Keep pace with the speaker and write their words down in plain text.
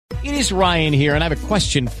It is Ryan here, and I have a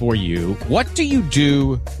question for you. What do you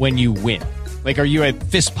do when you win? Like, are you a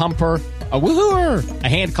fist pumper, a woohooer, a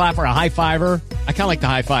hand clapper, a high fiver? I kind of like the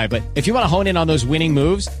high five, but if you want to hone in on those winning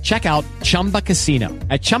moves, check out Chumba Casino.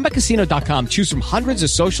 At ChumbaCasino.com, choose from hundreds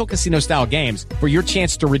of social casino-style games for your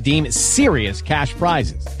chance to redeem serious cash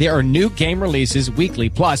prizes. There are new game releases weekly,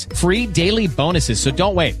 plus free daily bonuses. So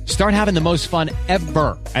don't wait. Start having the most fun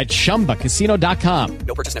ever at ChumbaCasino.com.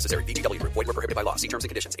 No purchase necessary. VGW Group. Void where prohibited by law. See terms and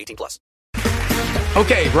conditions. 18+.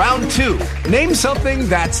 Okay, round two. Name something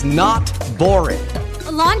that's not boring.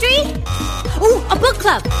 A laundry? Ooh, a book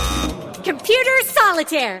club. Computer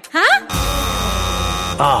solitaire,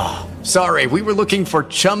 huh? Sorry, we were looking for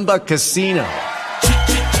Chumba Casino.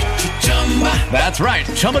 That's right.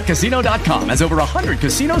 ChumbaCasino.com has over 100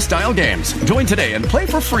 casino-style games. Join today and play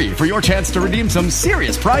for free for your chance to redeem some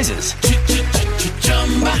serious prizes.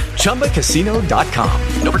 ChumbaCasino.com.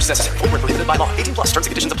 No purchase necessary. Void where prohibited by law. 18+. Terms and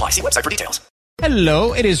conditions apply. See website for details.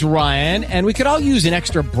 Hello, it is Ryan, and we could all use an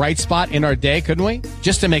extra bright spot in our day, couldn't we?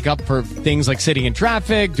 Just to make up for things like sitting in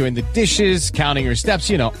traffic, doing the dishes, counting your steps,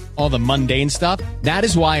 you know, all the mundane stuff. That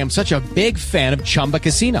is why I'm such a big fan of Chumba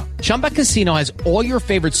Casino. Chumba Casino has all your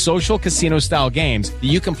favorite social casino-style games that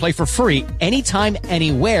you can play for free anytime,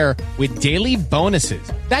 anywhere with daily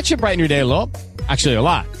bonuses. That should brighten your day a little. Actually, a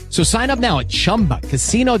lot. So sign up now at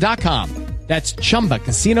ChumbaCasino.com. That's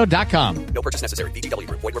ChumbaCasino.com. No purchase necessary. VGW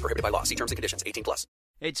Group. Void where prohibited by law. See terms and conditions. 18+.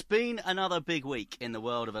 It's been another big week in the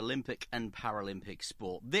world of Olympic and Paralympic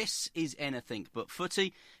sport. This is Anything But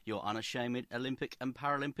Footy, your unashamed Olympic and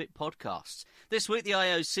Paralympic podcasts. This week, the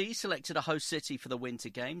IOC selected a host city for the Winter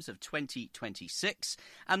Games of 2026,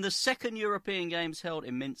 and the second European Games held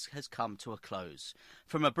in Minsk has come to a close.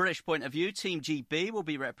 From a British point of view, Team GB will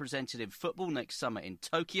be represented in football next summer in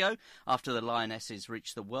Tokyo, after the Lionesses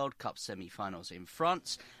reach the World Cup semi-finals in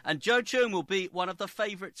France, and Jo Chung will be one of the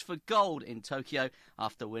favourites for gold in Tokyo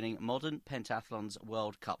after winning modern pentathlon's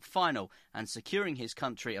World Cup final and securing his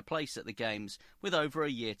country a place at the Games with over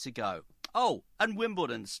a year to go. Oh, and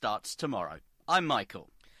Wimbledon starts tomorrow. I'm Michael.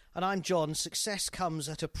 And I'm John. Success comes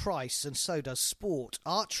at a price, and so does sport.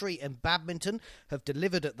 Archery and badminton have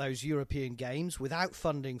delivered at those European Games without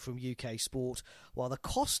funding from UK sport, while the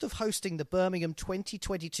cost of hosting the Birmingham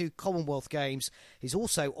 2022 Commonwealth Games is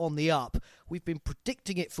also on the up. We've been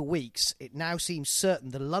predicting it for weeks. It now seems certain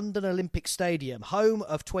the London Olympic Stadium, home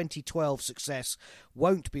of 2012 success,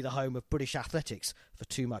 won't be the home of British athletics for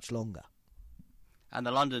too much longer. And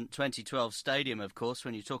the London 2012 Stadium, of course,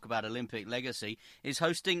 when you talk about Olympic legacy, is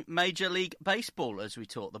hosting Major League Baseball, as we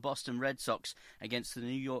talk. The Boston Red Sox against the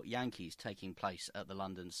New York Yankees taking place at the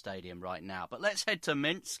London Stadium right now. But let's head to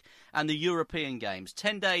Minsk and the European Games.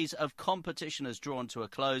 10 days of competition has drawn to a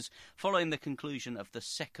close following the conclusion of the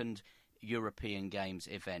second European Games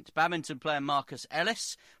event. Badminton player Marcus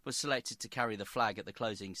Ellis was selected to carry the flag at the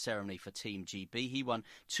closing ceremony for Team GB. He won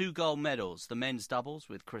 2 gold medals, the men's doubles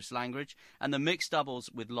with Chris Langridge and the mixed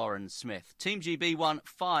doubles with Lauren Smith. Team GB won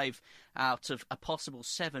 5 out of a possible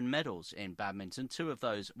 7 medals in badminton. 2 of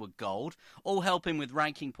those were gold, all helping with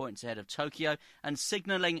ranking points ahead of Tokyo and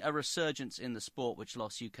signalling a resurgence in the sport, which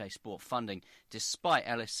lost UK sport funding despite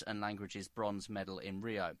Ellis and Langridge's bronze medal in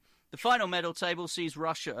Rio. The final medal table sees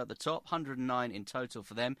Russia at the top, 109 in total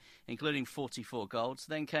for them, including 44 golds.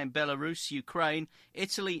 Then came Belarus, Ukraine,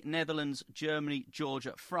 Italy, Netherlands, Germany,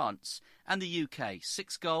 Georgia, France, and the UK.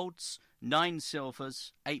 6 golds, 9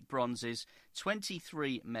 silvers, 8 bronzes,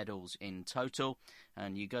 23 medals in total.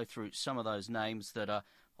 And you go through some of those names that are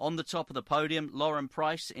on the top of the podium. Lauren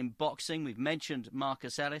Price in boxing. We've mentioned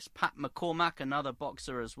Marcus Ellis. Pat McCormack, another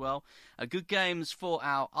boxer as well. Good games for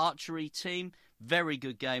our archery team. Very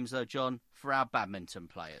good games, though, John, for our badminton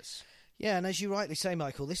players. Yeah, and as you rightly say,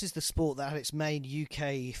 Michael, this is the sport that had its main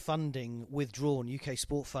UK funding withdrawn, UK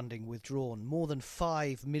sport funding withdrawn, more than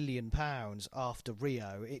 £5 million after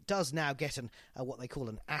Rio. It does now get what they call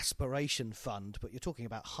an aspiration fund, but you're talking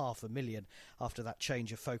about £500,000 after that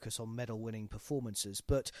change of focus on medal-winning performances.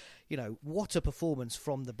 But, you know, what a performance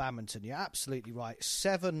from the badminton. You're absolutely right.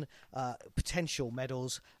 7 potential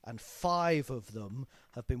medals, and 5 of them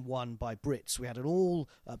have been won by Brits. We had an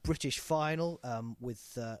all-British final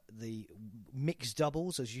with the mixed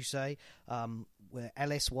doubles, as you say, where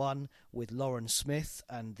Ellis won with Lauren Smith,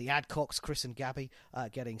 and the Adcocks, Chris and Gabby,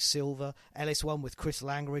 getting silver. Ellis won with Chris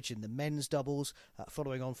Langridge in the men's doubles,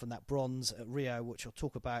 following on from that bronze at Rio, which I'll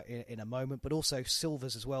talk about in a moment, but also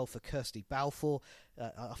silvers as well for Kirsty Balfour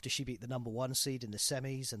after she beat the number 1 seed in the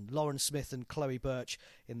semis, and Lauren Smith and Chloe Birch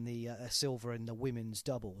in the silver in the women's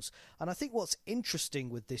doubles. And I think what's interesting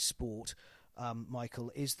with this sport,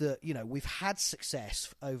 Michael, is that, we've had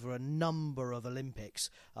success over a number of Olympics.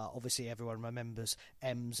 Obviously, everyone remembers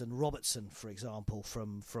Ems and Robertson, for example,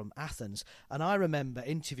 from Athens. And I remember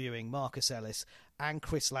interviewing Marcus Ellis and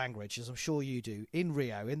Chris Langridge, as I'm sure you do, in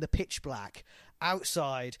Rio, in the pitch black,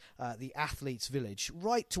 outside the athletes' village,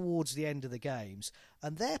 right towards the end of the Games.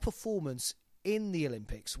 And their performance in the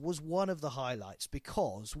Olympics was one of the highlights,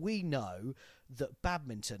 because we know that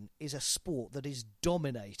badminton is a sport that is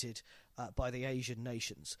dominated by the Asian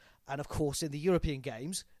nations, and of course in the European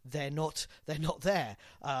Games they're not there.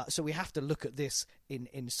 So we have to look at this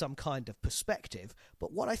in some kind of perspective.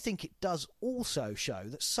 But what I think it does also show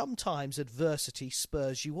that sometimes adversity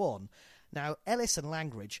spurs you on. Now, Ellis and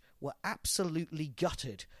Langridge were absolutely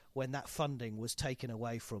gutted when that funding was taken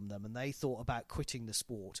away from them, and they thought about quitting the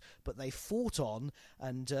sport. But they fought on,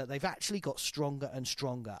 and they've actually got stronger and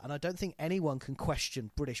stronger. And I don't think anyone can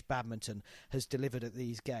question British badminton has delivered at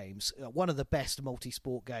these games. One of the best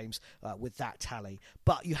multi-sport games with that tally.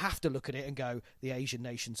 But you have to look at it and go, the Asian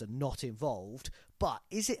nations are not involved. But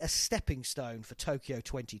is it a stepping stone for Tokyo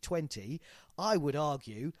 2020? I would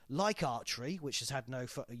argue, like archery, which has had no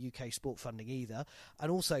UK sport funding either,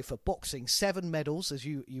 and also for boxing, 7 medals, as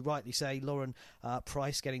you rightly say, Lauren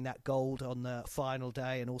Price getting that gold on the final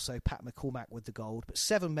day, and also Pat McCormack with the gold, but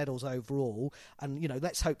 7 medals overall. And,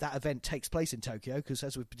 let's hope that event takes place in Tokyo, because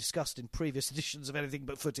as we've discussed in previous editions of Anything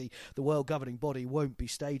But Footy, the world governing body won't be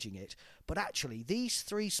staging it. But actually, these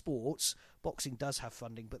 3 sports, boxing does have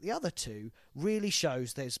funding, but the other 2 really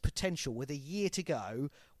shows there's potential with a year to go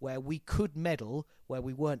where we could medal where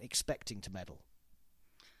we weren't expecting to medal.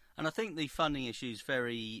 And I think the funding issue is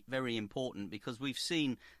very, very important, because we've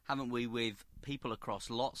seen, haven't we, with people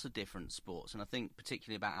across lots of different sports, and I think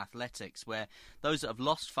particularly about athletics, where those that have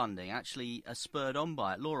lost funding actually are spurred on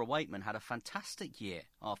by it. Laura Waitman had a fantastic year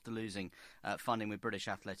after losing funding with British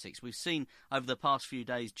athletics. We've seen over the past few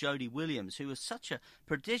days Jodie Williams, who was such a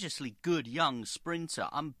prodigiously good young sprinter,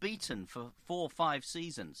 unbeaten for 4 or 5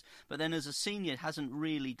 seasons, but then as a senior hasn't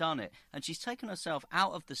really done it, and she's taken herself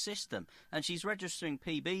out of the system, and she's registering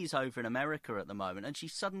PBs over in America at the moment, and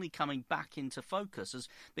she's suddenly coming back into focus as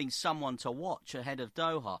being someone to watch ahead of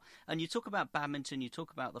Doha. And you talk about badminton, you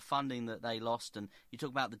talk about the funding that they lost, and you talk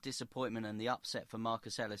about the disappointment and the upset for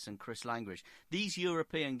Marcus Ellis and Chris Langridge. These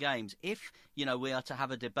European Games, if we are to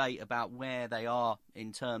have a debate about where they are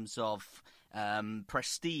in terms of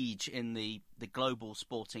prestige in the global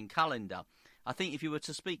sporting calendar, I think if you were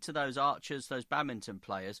to speak to those archers, those badminton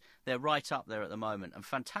players, they're right up there at the moment. And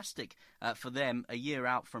fantastic for them, a year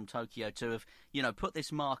out from Tokyo, to have, put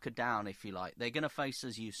this marker down, if you like. They're going to face,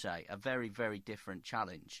 as you say, a very, very different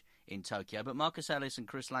challenge in Tokyo. But Marcus Ellis and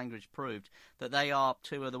Chris Langridge proved that they are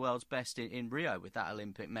 2 of the world's best in Rio with that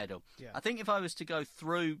Olympic medal. Yeah. I think if I was to go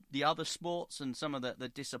through the other sports and some of the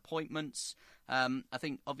disappointments, I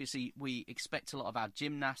think obviously we expect a lot of our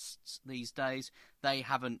gymnasts these days. They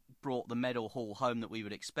haven't brought the medal haul home that we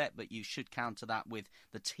would expect, but you should counter that with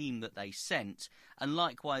the team that they sent. And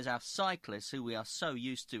likewise our cyclists, who we are so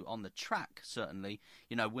used to on the track, certainly,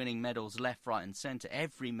 winning medals left, right and centre.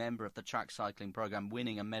 Every member of the track cycling programme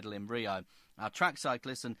winning a medal in Rio. Our track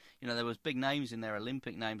cyclists, and there was big names in there,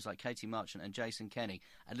 Olympic names like Katie Marchant and Jason Kenny,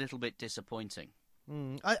 a little bit disappointing.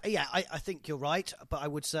 I think you're right, but I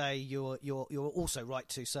would say you're also right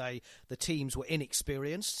to say the teams were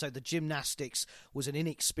inexperienced. So the gymnastics was an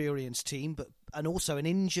inexperienced team, and also an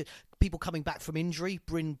injured people coming back from injury.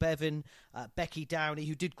 Bryn Bevan, Becky Downey,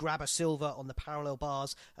 who did grab a silver on the parallel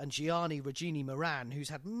bars, and Gianni Regini Moran, who's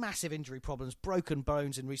had massive injury problems, broken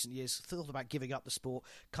bones in recent years, thought about giving up the sport,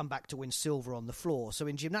 come back to win silver on the floor. So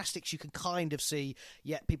in gymnastics, you can kind of see,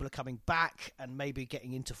 people are coming back and maybe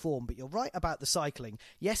getting into form. But you're right about the cycling.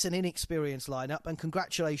 Yes, an inexperienced lineup, and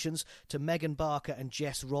congratulations to Megan Barker and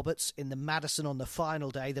Jess Roberts in the Madison on the final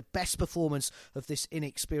day. The best performance of this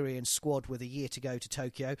inexperienced squad with a year to go to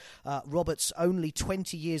Tokyo. Roberts only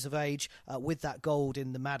 20 years of age with that gold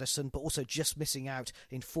in the Madison, but also just missing out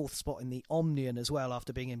in 4th spot in the Omnium as well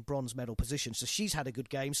after being in bronze medal position. So she's had a good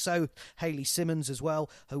game. So Hayley Simmons as well,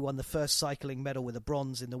 who won the first cycling medal with a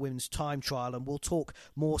bronze in the women's time trial. And we'll talk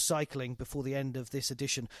more cycling before the end of this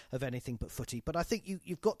edition of Anything But Footy. But I think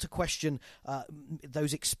you've got to question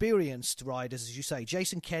those experienced riders, as you say.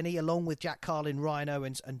 Jason Kenny, along with Jack Carlin Rhino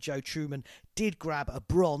and Joe Truman, did grab a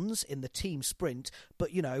bronze in the team sprint.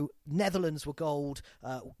 But, Netherlands were gold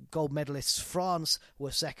medalists, France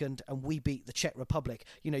were second, and we beat the Czech Republic.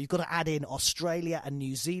 You've got to add in Australia and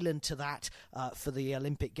New Zealand to that for the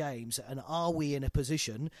Olympic Games. And are we in a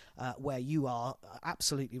position where you are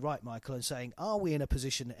absolutely right, Michael, in saying, are we in a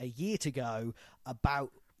position a year to go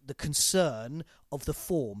about the concern of the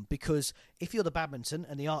form, because if you're the badminton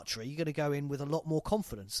and the archery, you're going to go in with a lot more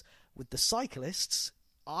confidence. With the cyclists,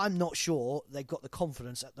 I'm not sure they've got the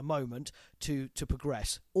confidence at the moment to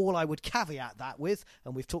progress. All I would caveat that with,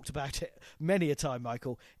 and we've talked about it many a time,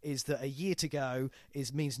 Michael, is that a year to go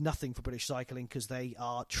means nothing for British cycling, because they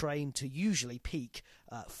are trained to usually peak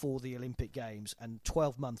for the Olympic Games, and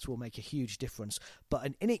 12 months will make a huge difference. But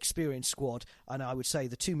an inexperienced squad, and I would say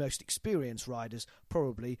the two most experienced riders,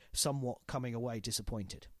 probably somewhat coming away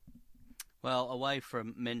disappointed. Well, away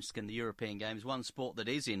from Minsk and the European Games, one sport that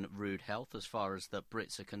is in rude health as far as the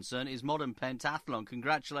Brits are concerned is modern pentathlon.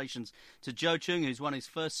 Congratulations to Jo Chung, who's won his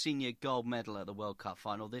first senior gold medal at the World Cup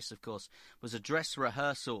final. This, of course, was a dress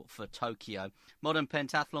rehearsal for Tokyo. Modern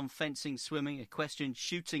pentathlon, fencing, swimming, equestrian,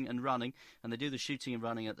 shooting and running, and they do the shooting and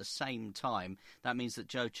running at the same time. That means that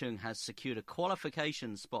Jo Chung has secured a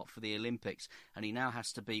qualification spot for the Olympics, and he now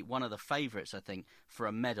has to be one of the favourites, I think, for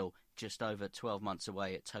a medal just over 12 months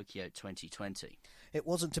away at Tokyo 2020. It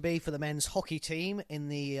wasn't to be for the men's hockey team in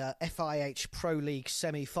the FIH Pro League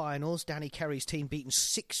semi-finals. Danny Kerry's team beaten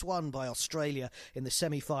 6-1 by Australia in the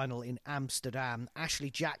semi-final in Amsterdam. Ashley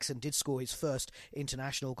Jackson did score his first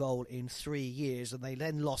international goal in 3 years, and they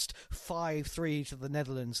then lost 5-3 to the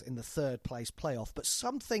Netherlands in the third place playoff. But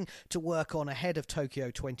something to work on ahead of Tokyo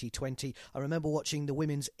 2020. I remember watching the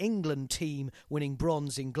women's England team winning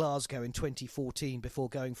bronze in Glasgow in 2014 before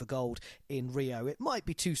going for gold in Rio. It might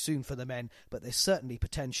be too soon for the men, but there's certainly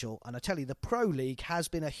potential. And I tell you, the Pro League has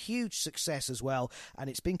been a huge success as well, and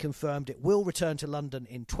it's been confirmed it will return to London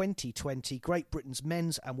in 2020. Great Britain's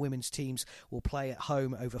men's and women's teams will play at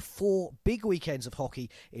home over 4 big weekends of hockey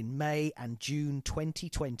in May and June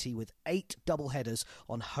 2020, with 8 double headers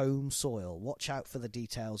on home soil. Watch out for the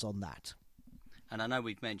details on that. And I know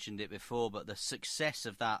we've mentioned it before, but the success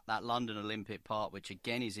of that London Olympic Park, which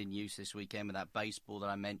again is in use this weekend with that baseball that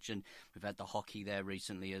I mentioned, we've had the hockey there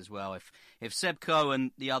recently as well. If Seb Coe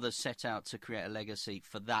and the others set out to create a legacy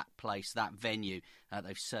for that place, that venue,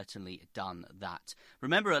 they've certainly done that.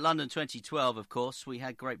 Remember, at London 2012, of course, we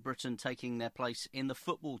had Great Britain taking their place in the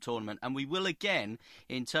football tournament, and we will again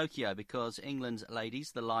in Tokyo, because England's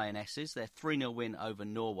ladies, the Lionesses, their 3-0 win over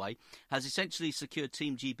Norway, has essentially secured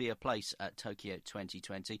Team GB a place at Tokyo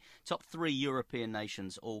 2020. Top 3 European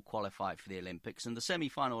nations all qualified for the Olympics, and the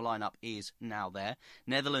semi-final lineup is now there.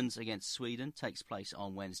 Netherlands against Sweden takes place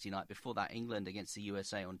on Wednesday night. Before that, England against the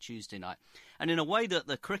USA on Tuesday night. And in a way that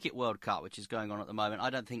the Cricket World Cup, which is going on at the moment, I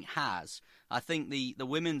don't think has. I think the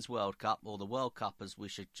Women's World Cup, or the World Cup as we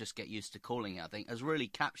should just get used to calling it, I think, has really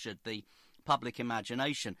captured the public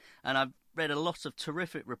imagination. And I've read a lot of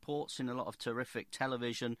terrific reports, seen a lot of terrific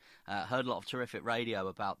television, heard a lot of terrific radio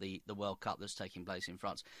about the World Cup that's taking place in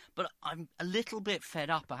France. But I'm a little bit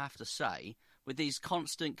fed up, I have to say, with these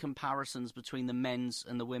constant comparisons between the men's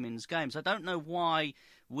and the women's games. I don't know why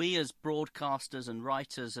we as broadcasters and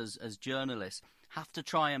writers, as journalists, have to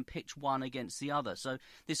try and pitch one against the other. So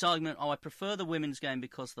this argument, I prefer the women's game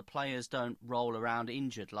because the players don't roll around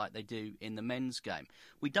injured like they do in the men's game.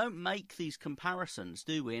 We don't make these comparisons,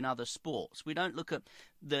 do we, in other sports? We don't look at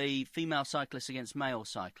the female cyclists against male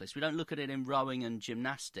cyclists. We don't look at it in rowing and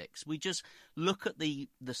gymnastics. We just look at the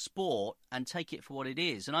sport and take it for what it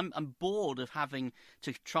is. And I'm bored of having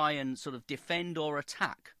to try and sort of defend or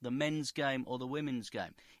attack the men's game or the women's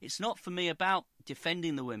game. It's not for me about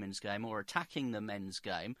defending the women's game or attacking the men's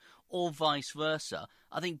game, or vice versa.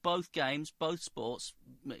 I think both games, both sports,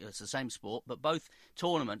 it's the same sport, but both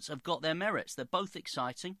tournaments have got their merits. They're both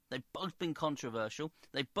exciting. They've both been controversial.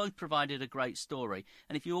 They've both provided a great story.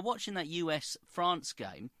 And if you were watching that US-France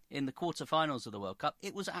game in the quarterfinals of the World Cup,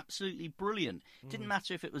 it was absolutely brilliant. It didn't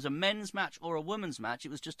matter if it was a men's match or a women's match.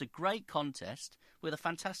 It was just a great contest with a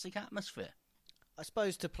fantastic atmosphere. I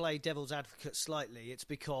suppose, to play devil's advocate slightly, it's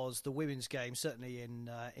because the women's game, certainly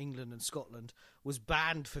in England and Scotland, was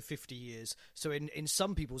banned for 50 years. So in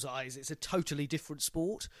some people's eyes, it's a totally different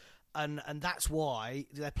sport. And that's why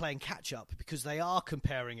they're playing catch-up, because they are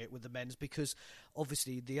comparing it with the men's, because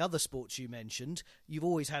obviously the other sports you mentioned, you've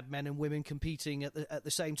always had men and women competing at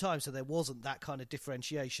the same time, so there wasn't that kind of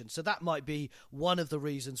differentiation. So that might be one of the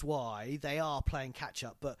reasons why they are playing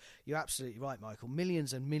catch-up. But you're absolutely right, Michael.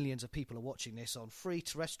 Millions and millions of people are watching this on free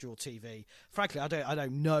terrestrial TV. Frankly, I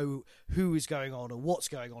don't know who is going on or what's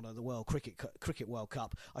going on at the World Cricket World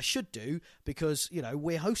Cup. I should do, because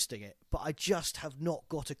we're hosting it, but I just have not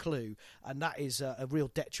got a clue, and that is a real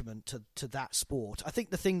detriment to that sport. I think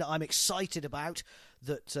the thing that I'm excited about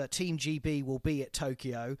that Team GB will be at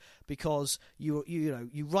Tokyo, because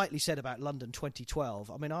you rightly said about London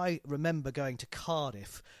 2012. I mean, I remember going to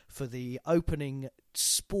Cardiff for the opening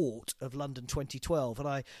sport of London 2012, and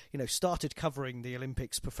I started covering the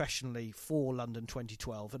Olympics professionally for London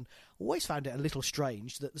 2012, and always found it a little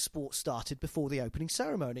strange that the sport started before the opening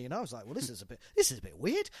ceremony. And I was like, well, this is a bit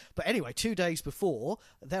weird. But anyway, 2 days before,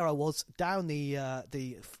 there I was down the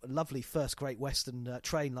lovely First Great Western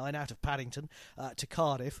train line out of Paddington to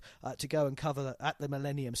Cardiff to go and cover at the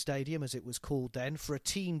Millennium Stadium, as it was called then, for a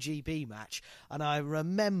Team GB match. And I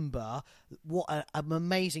remember what an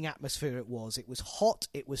amazing atmosphere it was. It was hot,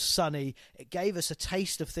 it was sunny, it gave us a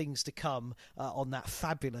taste of things to come on that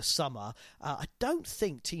fabulous summer. I don't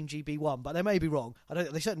think Team GB won, but they may be wrong.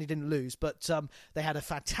 They certainly didn't lose, but they had a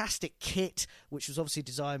fantastic kit, which was obviously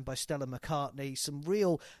designed by Stella McCartney. Some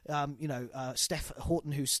real, Steph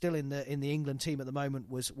Houghton, who's still in the England team at the moment,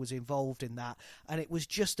 was involved in that, and it was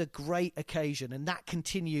just a great occasion. And that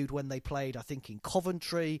continued when they played, I think, in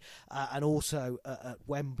Coventry and also at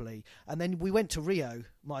Wembley. And then we went to Rio,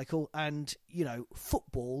 Michael, and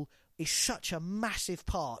football is such a massive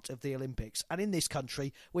part of the Olympics. And in this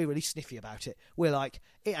country, we're really sniffy about it. We're like,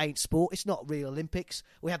 it ain't sport, it's not real Olympics.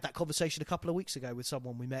 We had that conversation a couple of weeks ago with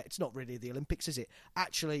someone we met. It's not really the Olympics, is it?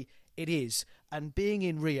 Actually, it is. And being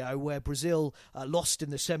in Rio, where Brazil lost in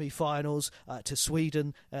the semi-finals to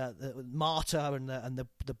Sweden, Marta and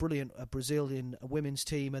the brilliant Brazilian women's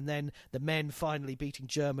team, and then the men finally beating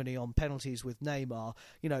Germany on penalties with Neymar,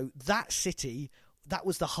 that city... That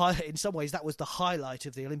was in some ways, that was the highlight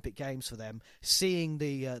of the Olympic Games for them, seeing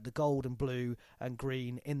the gold and blue and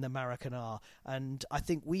green in the Maracanã. And I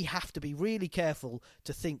think we have to be really careful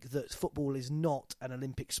to think that football is not an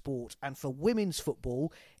Olympic sport. And for women's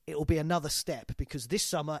football, it will be another step, because this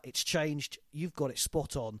summer it's changed. You've got it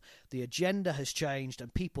spot on. The agenda has changed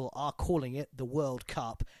and people are calling it the World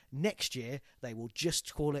Cup. Next year, they will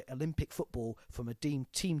just call it Olympic football from a Team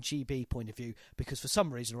GB point of view, because for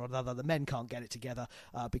some reason or another, the men can't get it together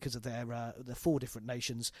because of their 4 different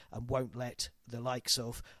nations, and won't let the likes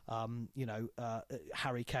of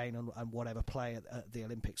Harry Kane and whatever play at the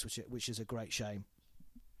Olympics, which is a great shame.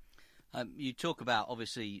 You talk about,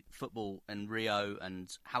 obviously, football and Rio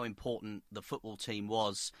and how important the football team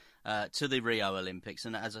was to the Rio Olympics.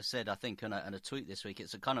 And as I said, I think in a tweet this week,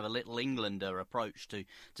 it's a kind of a little Englander approach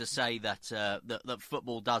to say that that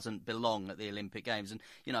football doesn't belong at the Olympic Games. And,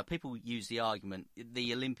 people use the argument,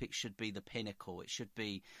 the Olympics should be the pinnacle. It should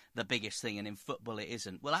be the biggest thing. And in football, it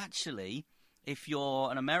isn't. Well, actually... If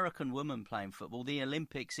you're an American woman playing football, the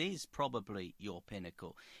Olympics is probably your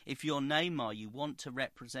pinnacle. If you're Neymar, you want to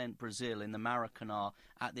represent Brazil in the Maracanã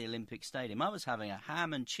at the Olympic Stadium. I was having a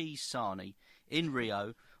ham and cheese sarnie in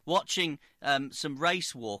Rio, watching some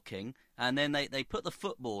race walking, and then they put the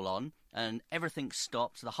football on, and everything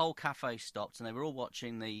stopped. The whole cafe stopped, and they were all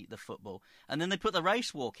watching the football. And then they put the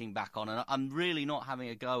race walking back on, and I'm really not having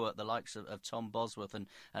a go at the likes of Tom Bosworth and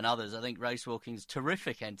others. I think race walking is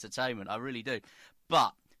terrific entertainment. I really do.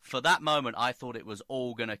 But for that moment, I thought it was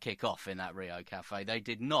all going to kick off in that Rio cafe. They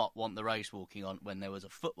did not want the race walking on when there was a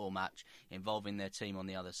football match involving their team on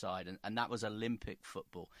the other side, and that was Olympic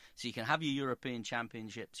football. So you can have your European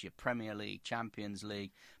Championships, your Premier League, Champions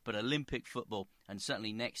League, but Olympic football, and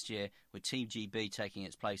certainly next year with Team GB taking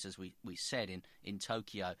its place, as we said, in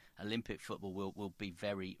Tokyo, Olympic football will be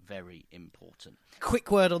very, very important. Quick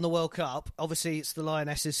word on the World Cup. Obviously, it's the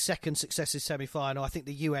Lionesses' second successive semi-final. I think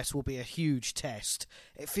the US will be a huge test.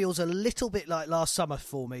 It feels a little bit like last summer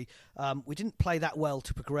for me. We didn't play that well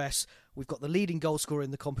to progress. We've got the leading goal scorer in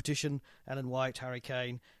the competition, Ellen White, Harry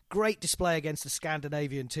Kane. Great display against the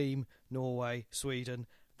Scandinavian team, Norway, Sweden,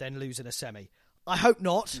 then losing a semi. I hope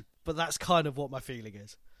not, but that's kind of what my feeling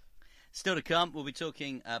is. Still to come, we'll be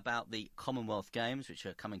talking about the Commonwealth Games, which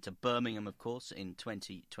are coming to Birmingham, of course, in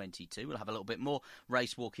 2022. We'll have a little bit more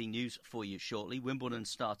race walking news for you shortly. Wimbledon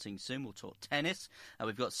starting soon. We'll talk tennis.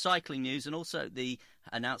 We've got cycling news, and also the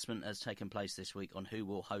announcement has taken place this week on who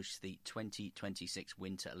will host the 2026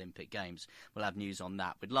 Winter Olympic Games. We'll have news on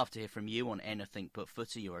that. We'd love to hear from you on Anything But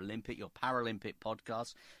Footy, your Olympic, your Paralympic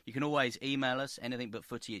podcast. You can always email us,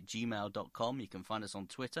 anythingbutfooty@gmail.com. You can find us on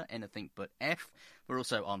Twitter, anythingbutf. We're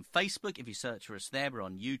also on Facebook. If you search for us there, we're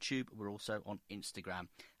on YouTube. We're also on Instagram.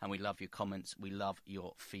 And we love your comments. We love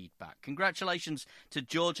your feedback. Congratulations to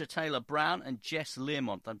Georgia Taylor-Brown and Jess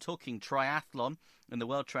Learmont. I'm talking triathlon. In the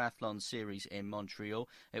World Triathlon Series in Montreal,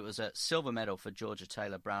 it was a silver medal for Georgia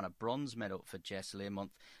Taylor-Brown, a bronze medal for Jess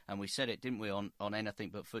Learmonth, and we said it, didn't we, on Anything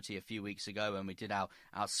But Footy a few weeks ago when we did our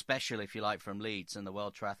special, if you like, from Leeds and the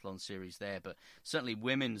World Triathlon Series there. But certainly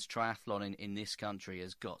women's triathlon in this country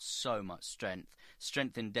has got so much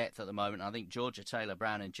strength in depth at the moment. I think Georgia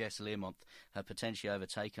Taylor-Brown and Jess Learmonth have potentially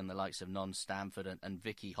overtaken the likes of Non Stanford and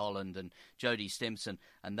Vicky Holland and Jodie Stimson,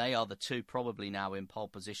 and they are the two probably now in pole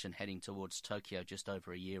position heading towards Tokyo just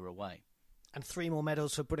over a year away. And 3 more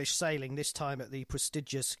medals for British sailing, this time at the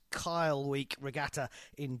prestigious Kyle Week regatta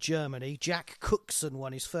in Germany. Jack Cookson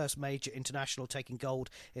won his first major international, taking gold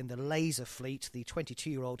in the Laser Fleet. The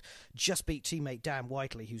 22-year-old just beat teammate Dan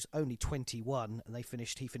Whiteley, who's only 21, and he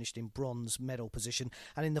finished in bronze medal position.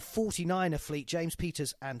 And in the 49er fleet, James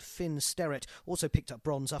Peters and Finn Sterrett also picked up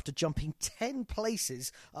bronze after jumping 10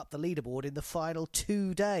 places up the leaderboard in the final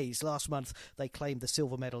 2 days. Last month, they claimed the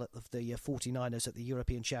silver medal at the 49ers at the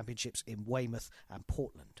European Championships in Weymouth and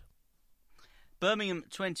Portland. Birmingham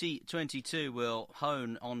 2022 will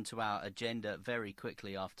hone onto our agenda very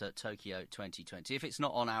quickly after Tokyo 2020, if it's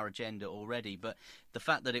not on our agenda already. But the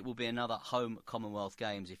fact that it will be another home Commonwealth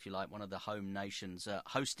Games, if you like, one of the home nations,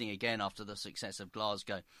 hosting again after the success of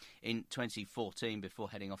Glasgow in 2014 before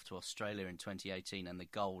heading off to Australia in 2018 and the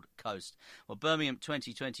Gold Coast. Well, Birmingham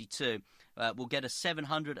 2022 will get a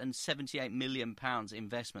 £778 million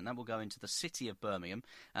investment. That will go into the city of Birmingham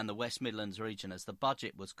and the West Midlands region, as the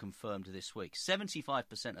budget was confirmed this week.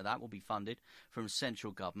 75% of that will be funded from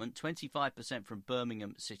central government, 25% from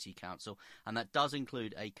Birmingham City Council, and that does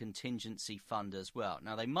include a contingency fund as well.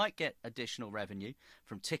 Now, they might get additional revenue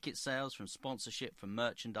from ticket sales, from sponsorship, from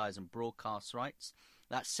merchandise and broadcast rights.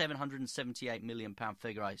 That £778 million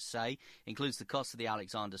figure, I say, includes the cost of the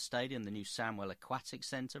Alexander Stadium, the new Sandwell Aquatic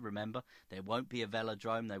Centre. Remember, there won't be a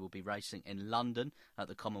velodrome. They will be racing in London at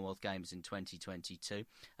the Commonwealth Games in 2022.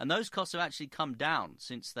 And those costs have actually come down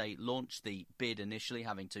since they launched the bid initially,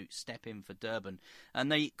 having to step in for Durban.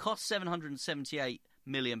 And they cost £778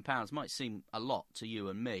 million. Might seem a lot to you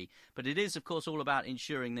and me, but it is, of course, all about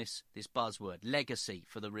ensuring this buzzword, legacy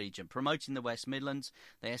for the region, promoting the West Midlands.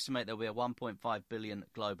 They estimate there'll be a 1.5 billion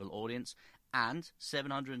global audience, and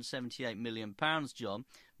 £778 million, John,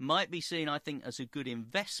 might be seen, I think, as a good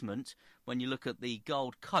investment when you look at the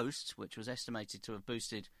Gold Coast, which was estimated to have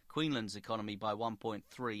boosted Queensland's economy by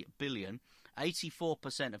 1.3 billion.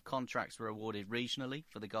 84% of contracts were awarded regionally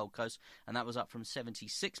for the Gold Coast, and that was up from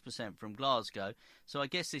 76% from Glasgow. So I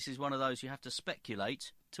guess this is one of those you have to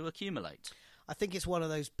speculate to accumulate. I think it's one of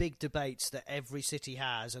those big debates that every city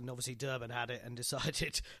has, and obviously Durban had it and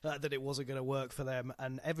decided that it wasn't going to work for them,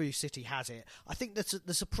 and every city has it. I think that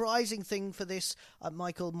the surprising thing for this,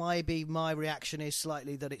 Michael, maybe my reaction is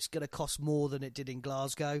slightly that it's going to cost more than it did in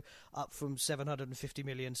Glasgow, up from 750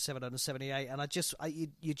 million to 778, and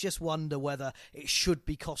you just wonder whether it should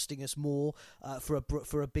be costing us more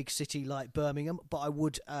for a big city like Birmingham. But I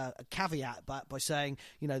would caveat that by saying,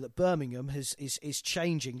 that Birmingham is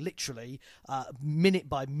changing literally minute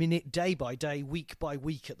by minute, day by day, week by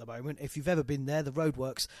week at the moment. If you've ever been there, the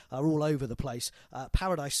roadworks are all over the place.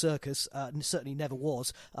 Paradise Circus certainly never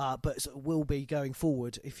was, but will be going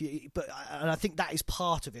forward. And I think that is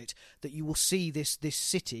part of it, that you will see this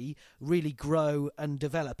city really grow and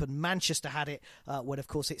develop. And Manchester had it when, of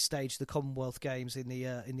course, it staged the Commonwealth Games in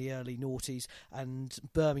the early noughties, and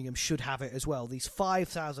Birmingham should have it as well. These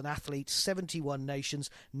 5,000 athletes, 71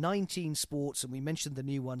 nations, 19 sports, and we mentioned the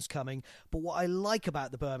new ones coming. But what I like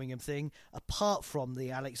about the Birmingham thing, apart from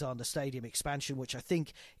the Alexander Stadium expansion, which I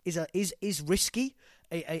think is risky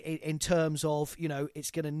in terms of,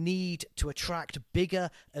 it's going to need to attract bigger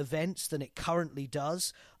events than it currently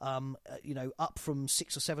does, up from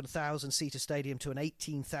 6,000 or 7,000 seater stadium to an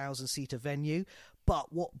 18,000 seater venue.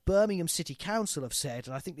 But what Birmingham City Council have said,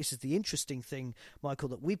 and I think this is the interesting thing, Michael,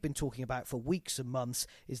 that we've been talking about for weeks and months,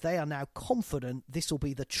 is they are now confident this will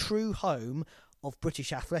be the true home of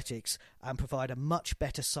British athletics and provide a much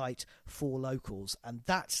better site for locals. And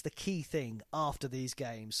that's the key thing after these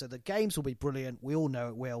games. So the games will be brilliant, we all know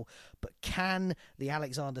it will, but can the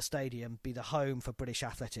Alexander Stadium be the home for British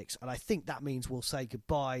athletics? And I think that means we'll say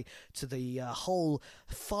goodbye to the whole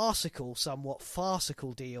somewhat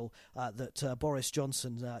farcical deal that Boris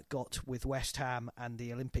Johnson got with West Ham and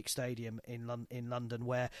the Olympic Stadium in London,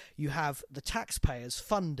 where you have the taxpayers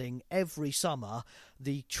funding every summer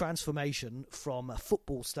the transformation from a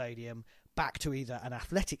football stadium back to either an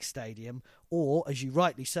athletic stadium or, as you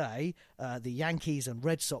rightly say, the Yankees and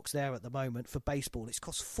Red Sox there at the moment for baseball. It's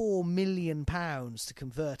cost £4 million to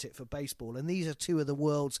convert it for baseball, and these are two of the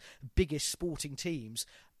world's biggest sporting teams,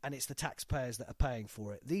 and it's the taxpayers that are paying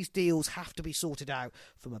for it. These deals have to be sorted out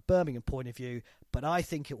from a Birmingham point of view, but I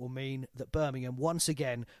think it will mean that Birmingham once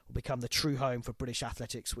again will become the true home for British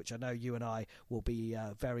athletics, which I know you and I will be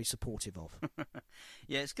very supportive of.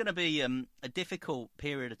 Yeah, it's going to be a difficult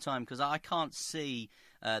period of time because I can't see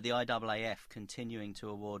the IAAF continuing to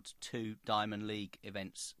award 2 Diamond League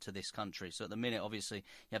events to this country. So at the minute, obviously,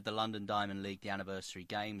 you have the London Diamond League, the anniversary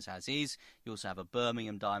games as is. You also have a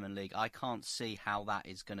Birmingham Diamond League. I can't see how that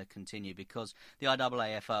is going to continue because the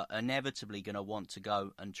IAAF are inevitably going to want to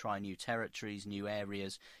go and try new territories, new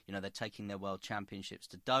areas. You know, they're taking their World Championships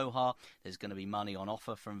to Doha. There's going to be money on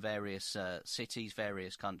offer from various cities,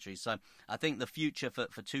 various countries. So I think the future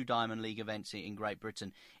for 2 Diamond League events in Great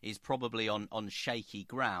Britain is probably on shaky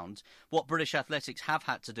ground. What British Athletics have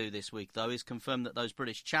had to do this week, though, is confirm that those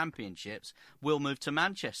British Championships will move to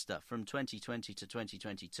Manchester from 2020 to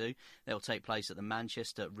 2022. They'll take place at the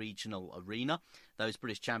Manchester Regional Arena. Those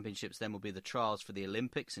British Championships then will be the trials for the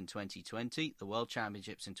Olympics in 2020, the World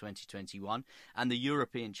Championships in 2021, and the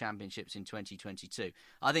European Championships in 2022.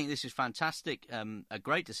 I think this is fantastic, a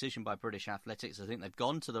great decision by British Athletics. I think they've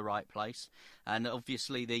gone to the right place, and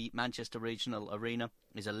obviously the Manchester Regional Arena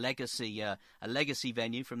is a legacy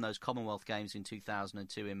venue from those Commonwealth Games in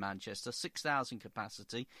 2002 in Manchester. 6,000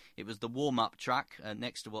 capacity. It was the warm-up track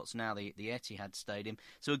next to what's now the Etihad Stadium.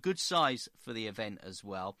 So a good size for the event as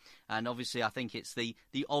well. And obviously I think it's the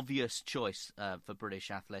obvious choice for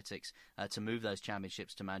British Athletics to move those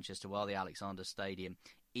championships to Manchester while the Alexander Stadium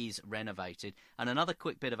is renovated. And another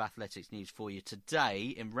quick bit of athletics news for you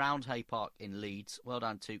today in Roundhay Park in Leeds. Well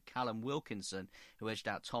done to Callum Wilkinson, who edged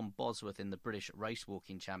out Tom Bosworth in the British Race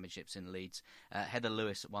Walking Championships in Leeds. Heather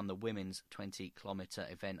Lewis won the women's 20-kilometre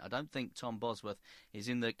event. I don't think Tom Bosworth is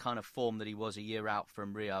in the kind of form that he was a year out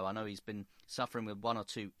from Rio. I know he's been suffering with 1 or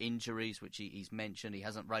 2 injuries, which he's mentioned. He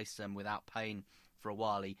hasn't raced them without pain for a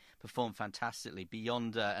while. He performed fantastically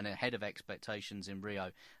beyond and ahead of expectations in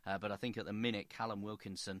Rio, but I think at the minute Callum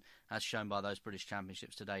Wilkinson, as shown by those British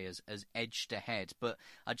Championships today, has edged ahead. But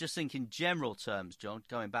I just think in general terms, John,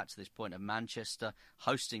 going back to this point of Manchester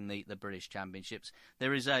hosting the British Championships,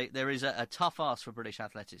 there is a tough ask for British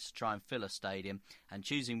Athletics to try and fill a stadium, and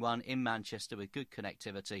choosing one in Manchester with good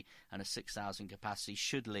connectivity and a 6,000 capacity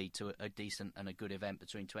should lead to a decent and a good event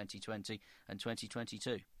between 2020 and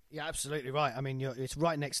 2022. Yeah, absolutely right. I mean, it's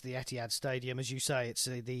right next to the Etihad Stadium, as you say. It's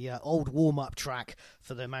the old warm-up track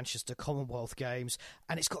for the Manchester Commonwealth Games,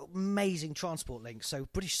 and it's got amazing transport links. So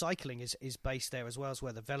British Cycling is based there as well as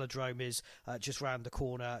where the velodrome is, just round the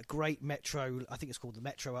corner. Great metro, I think it's called the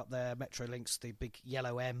Metro up there. Metro links, the big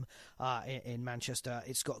yellow M in Manchester.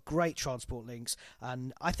 It's got great transport links,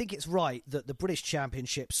 and I think it's right that the British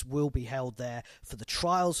Championships will be held there for the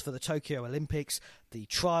trials for the Tokyo Olympics, the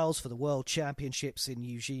trials for the World Championships in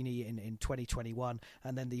Eugene in 2021,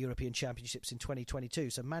 and then the European Championships in 2022.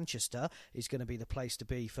 So Manchester is going to be the place to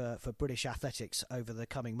be for British athletics over the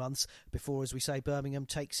coming months before, as we say, Birmingham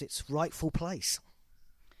takes its rightful place.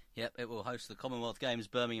 Yep, it will host the Commonwealth Games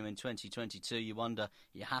Birmingham in 2022. You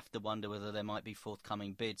have to wonder whether there might be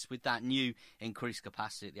forthcoming bids with that new increased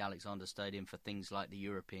capacity at the Alexander Stadium for things like the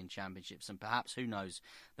European Championships and perhaps, who knows,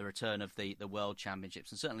 the return of the World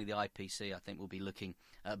Championships. And certainly the IPC, I think, will be looking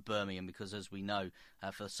at Birmingham because, as we know,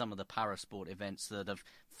 for some of the parasport events that have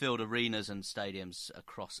filled arenas and stadiums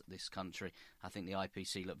across this country, I think the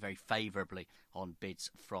IPC look very favourably on bids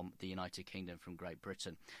from the United Kingdom, from Great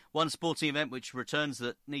Britain. One sporting event which returns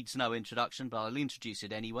that needs no introduction, but I'll introduce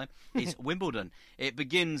it anyway, is Wimbledon. It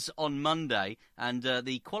begins on Monday, and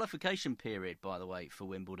the qualification period, by the way, for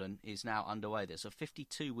Wimbledon is now underway. There's a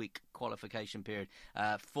 52-week qualification period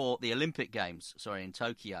for the Olympic Games, in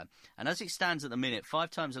Tokyo. And as it stands at the minute,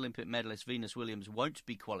 5-time Olympic medalist Venus Williams won't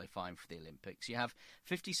be qualifying for the Olympics. You have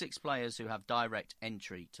 56 players who have direct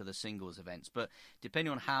entry to the singles events, but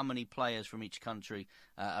depending on how many players from each country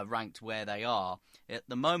are ranked where they are, at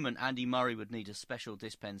the moment Andy Murray would need a special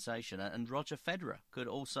dispensation, and Roger Federer could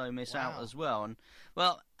also miss out as well. And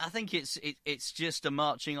well, I think it's just a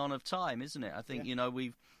marching on of time, isn't it? I think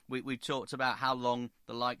we've talked about how long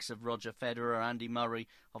the likes of Roger Federer, Andy Murray,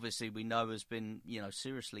 obviously we know has been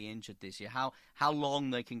seriously injured this year. How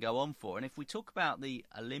long they can go on for, and if we talk about the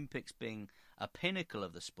Olympics being a pinnacle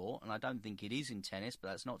of the sport, and I don't think it is in tennis, but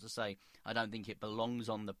that's not to say I don't think it belongs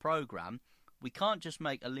on the programme. We can't just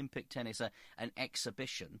make Olympic tennis an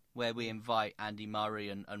exhibition where we invite Andy Murray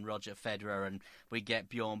and Roger Federer and we get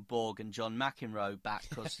Bjorn Borg and John McEnroe back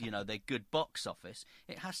because, they're good box office.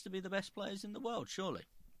 It has to be the best players in the world, surely.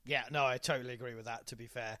 Yeah, no, I totally agree with that, to be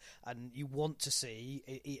fair. And you want to see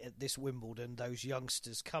at this Wimbledon those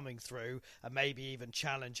youngsters coming through and maybe even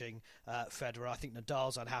challenging Federer. I think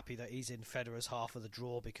Nadal's unhappy that he's in Federer's half of the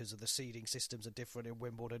draw because of the seeding systems are different in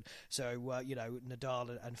Wimbledon. So,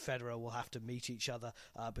 Nadal and Federer will have to meet each other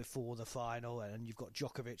before the final. And you've got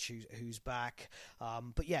Djokovic who's back.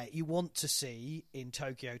 But yeah, you want to see in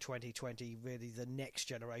Tokyo 2020 really the next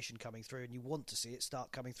generation coming through. And you want to see it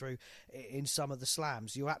start coming through in some of the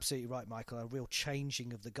slams. You're absolutely right, Michael, a real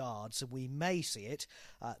changing of the guards, and we may see it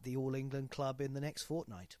at the All England club in the next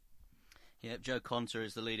fortnight. Yep, Joe Conter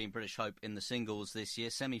is the leading British hope in the singles this year.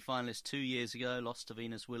 Semi-finalist 2 years ago, lost to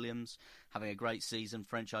Venus Williams, having a great season.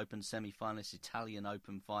 French Open semi-finalist, Italian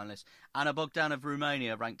Open finalist. Anna Bogdan of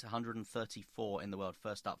Romania ranked 134 in the world.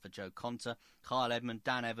 First up for Joe Conter. Kyle Edmund,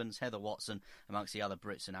 Dan Evans, Heather Watson, amongst the other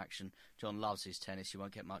Brits in action. John loves his tennis. You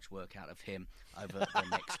won't get much work out of him over the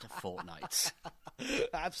next fortnights.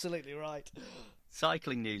 Absolutely right.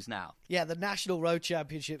 Cycling news now. Yeah, the National Road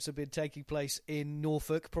Championships have been taking place in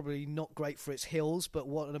Norfolk. Probably not great for its hills, but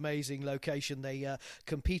what an amazing location. They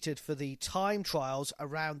competed for the time trials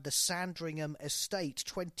around the Sandringham Estate,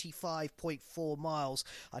 25.4 miles.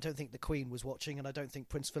 I don't think the Queen was watching, and I don't think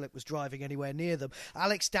Prince Philip was driving anywhere near them.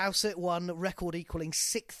 Alex Dowsett won record-equalling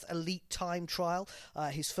 6th elite time trial,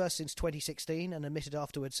 his first since 2016, and admitted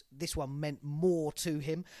afterwards this one meant more to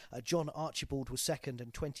him. John Archibald was second,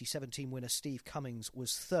 and 2017 winner Steve Cummings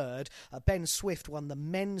was third. Ben Swift won the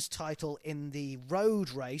men's title in the road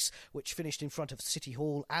race, which finished in front of City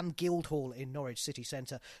Hall and Guildhall in Norwich City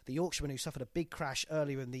Centre. The Yorkshireman, who suffered a big crash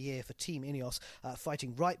earlier in the year for Team Ineos,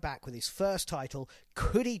 fighting right back with his first title.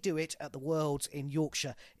 Could he do it at the Worlds in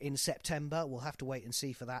Yorkshire in September? We'll have to wait and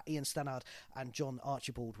see for that. Ian Stannard and John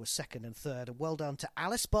Archibald were second and third. And well done to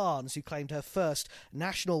Alice Barnes, who claimed her first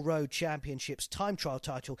National Road Championships time trial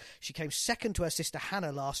title. She came second to her sister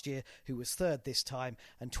Hannah last year, who was third this time.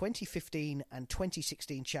 And 2015 and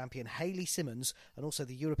 2016 champion Hayley Simmons, and also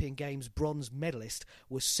the European Games bronze medalist,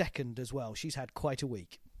 was second as well. She's had quite a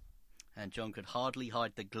week. And John could hardly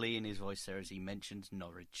hide the glee in his voice there as he mentioned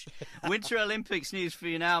Norwich. Winter Olympics news for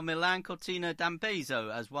you now. Milan Cortina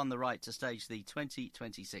d'Ampezzo has won the right to stage the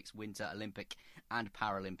 2026 Winter Olympic and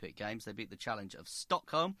Paralympic Games. They beat the challenge of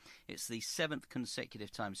Stockholm. It's the 7th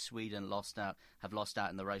consecutive time Sweden have lost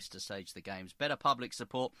out in the race to stage the Games. Better public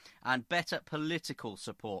support and better political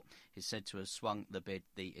support is said to have swung the bid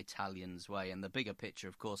the Italians' way. And the bigger picture,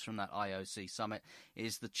 of course, from that IOC summit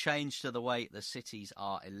is the change to the way the cities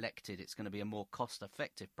are elected. It's going to be a more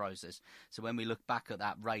cost-effective process. So when we look back at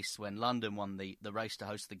that race, when London won the race to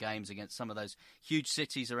host the Games against some of those huge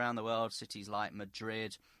cities around the world, cities like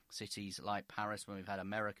Madrid, cities like Paris, when we've had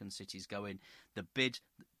American cities go in, the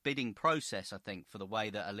bidding process, I think, for the way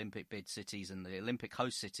that Olympic bid cities and the Olympic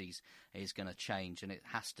host cities is going to change, and it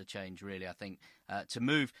has to change, really, I think, to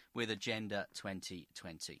move with Agenda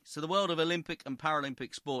 2020. So the world of Olympic and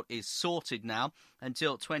Paralympic sport is sorted now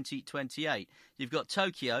until 2028. You've got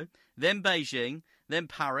Tokyo, then Beijing, then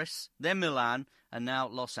Paris, then Milan, and now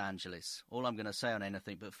Los Angeles. All I'm going to say on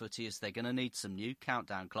anything but footy is they're going to need some new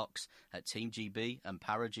countdown clocks at Team GB and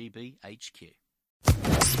ParaGB HQ.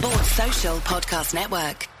 Sports Social Podcast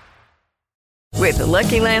Network. With the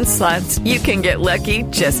Lucky Land Slots, you can get lucky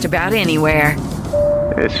just about anywhere.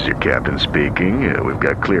 This is your captain speaking. We've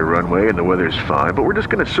got clear runway and the weather's fine, but we're just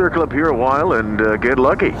going to circle up here a while and get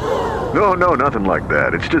lucky. No, nothing like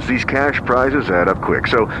that. It's just these cash prizes add up quick.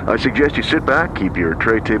 So I suggest you sit back, keep your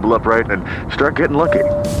tray table upright, and start getting lucky.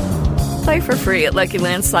 Play for free at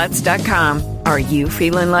LuckyLandSlots.com. Are you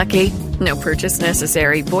feeling lucky? No purchase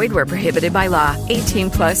necessary. Void where prohibited by law.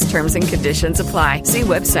 18+ terms and conditions apply. See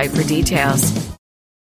website for details.